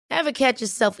Ever catch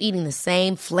yourself eating the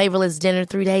same flavorless dinner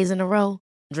 3 days in a row?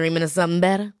 Dreaming of something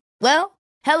better? Well,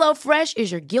 HelloFresh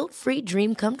is your guilt-free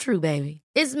dream come true, baby.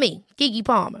 It's me, Keke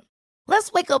Palmer.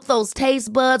 Let's wake up those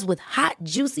taste buds with hot,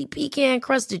 juicy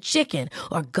pecan-crusted chicken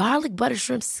or garlic butter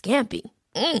shrimp scampi.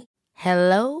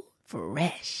 Hello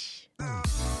Fresh.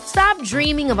 Stop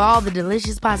dreaming of all the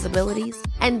delicious possibilities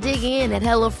and dig in at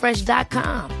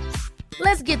HelloFresh.com.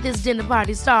 Let's get this dinner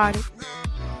party started.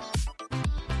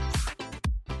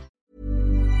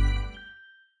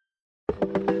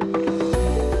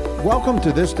 Welcome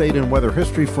to This Date in Weather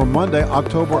History for Monday,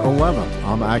 October 11th.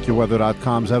 I'm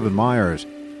AccuWeather.com's Evan Myers.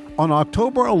 On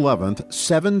October 11th,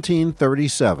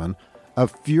 1737, a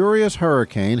furious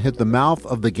hurricane hit the mouth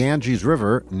of the Ganges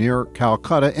River near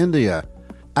Calcutta, India.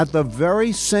 At the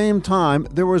very same time,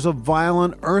 there was a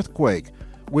violent earthquake,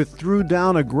 which threw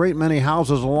down a great many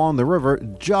houses along the river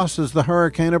just as the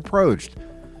hurricane approached.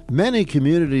 Many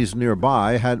communities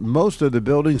nearby had most of the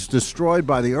buildings destroyed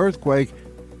by the earthquake,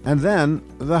 and then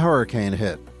the hurricane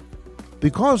hit.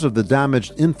 Because of the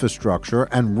damaged infrastructure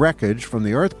and wreckage from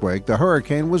the earthquake, the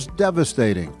hurricane was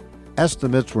devastating.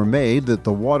 Estimates were made that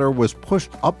the water was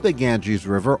pushed up the Ganges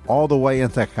River all the way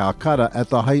into Calcutta at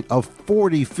the height of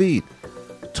 40 feet,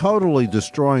 totally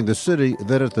destroying the city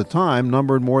that at the time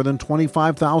numbered more than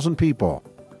 25,000 people.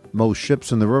 Most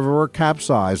ships in the river were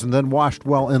capsized and then washed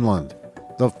well inland.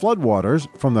 The floodwaters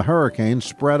from the hurricane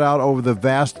spread out over the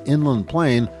vast inland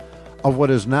plain of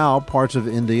what is now parts of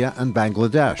India and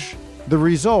Bangladesh. The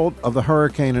result of the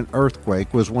hurricane and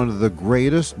earthquake was one of the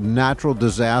greatest natural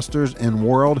disasters in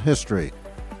world history.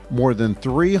 More than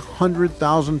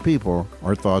 300,000 people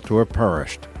are thought to have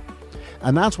perished.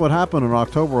 And that's what happened on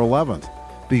October 11th.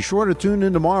 Be sure to tune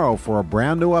in tomorrow for a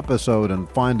brand new episode and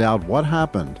find out what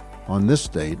happened on this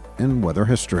date in weather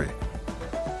history.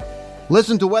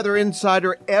 Listen to Weather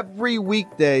Insider every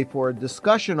weekday for a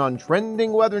discussion on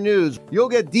trending weather news. You'll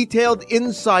get detailed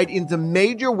insight into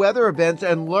major weather events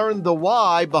and learn the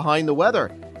why behind the weather,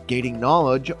 gaining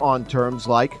knowledge on terms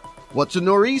like, what's a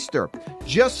nor'easter?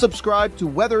 Just subscribe to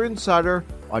Weather Insider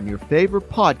on your favorite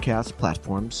podcast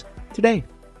platforms today.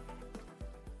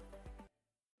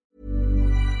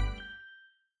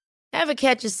 Ever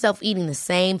catch yourself eating the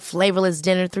same flavorless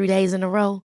dinner 3 days in a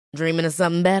row? Dreaming of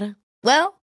something better?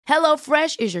 Well,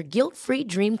 HelloFresh is your guilt-free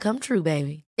dream come true,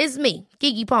 baby. It's me,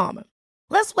 Keke Palmer.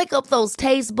 Let's wake up those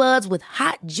taste buds with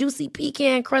hot, juicy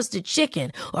pecan-crusted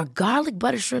chicken or garlic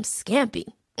butter shrimp scampi.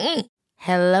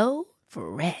 Hello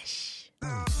Fresh.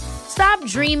 Stop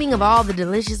dreaming of all the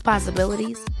delicious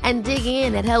possibilities and dig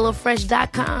in at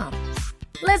HelloFresh.com.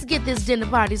 Let's get this dinner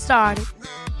party started.